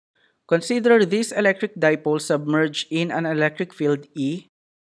Consider this electric dipole submerged in an electric field E.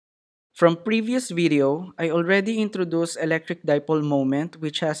 From previous video, I already introduced electric dipole moment,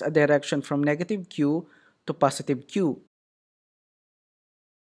 which has a direction from negative Q to positive Q.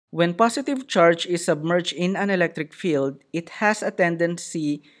 When positive charge is submerged in an electric field, it has a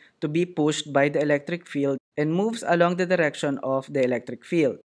tendency to be pushed by the electric field and moves along the direction of the electric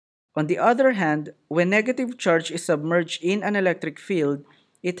field. On the other hand, when negative charge is submerged in an electric field,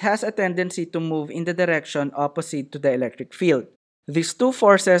 it has a tendency to move in the direction opposite to the electric field. These two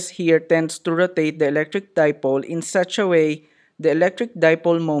forces here tends to rotate the electric dipole in such a way the electric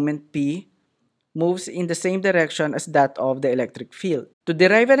dipole moment P moves in the same direction as that of the electric field. To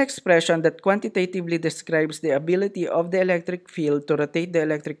derive an expression that quantitatively describes the ability of the electric field to rotate the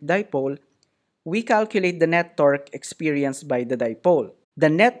electric dipole, we calculate the net torque experienced by the dipole. The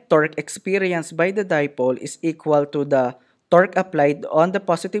net torque experienced by the dipole is equal to the torque applied on the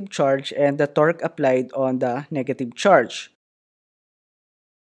positive charge and the torque applied on the negative charge.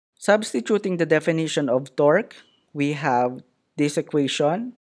 Substituting the definition of torque, we have this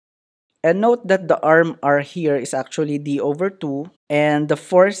equation. And note that the arm R here is actually d over 2 and the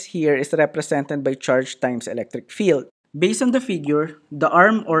force here is represented by charge times electric field. Based on the figure, the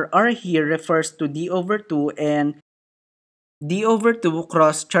arm or R here refers to d over 2 and d over 2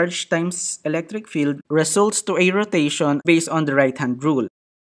 cross charge times electric field results to a rotation based on the right-hand rule.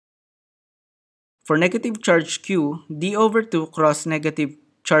 For negative charge Q, d over 2 cross negative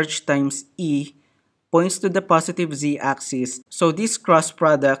charge times E points to the positive z-axis, so this cross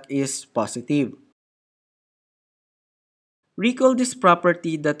product is positive. Recall this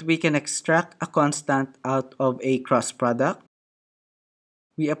property that we can extract a constant out of a cross product.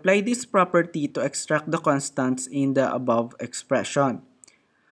 We apply this property to extract the constants in the above expression.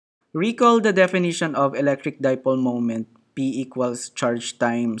 Recall the definition of electric dipole moment, P equals charge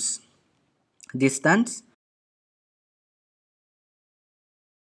times distance.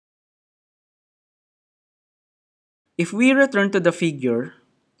 If we return to the figure,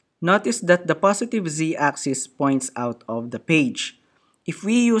 notice that the positive z-axis points out of the page. If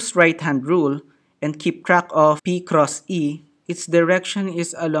we use right-hand rule and keep track of P cross E, its direction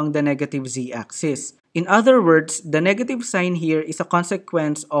is along the negative z-axis. In other words, the negative sign here is a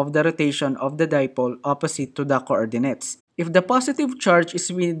consequence of the rotation of the dipole opposite to the coordinates. If the positive charge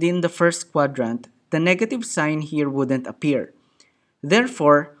is within the first quadrant, the negative sign here wouldn't appear.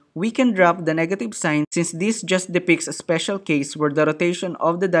 Therefore, we can drop the negative sign since this just depicts a special case where the rotation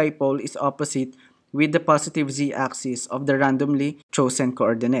of the dipole is opposite with the positive z-axis of the randomly chosen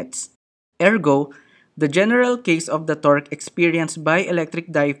coordinates. Ergo, the general case of the torque experienced by electric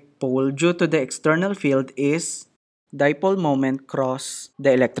dipole due to the external field is dipole moment cross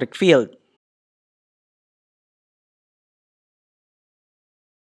the electric field.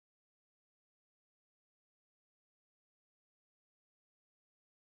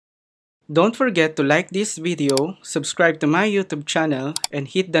 Don't forget to like this video, subscribe to my YouTube channel, and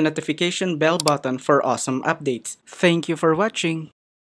hit the notification bell button for awesome updates. Thank you for watching!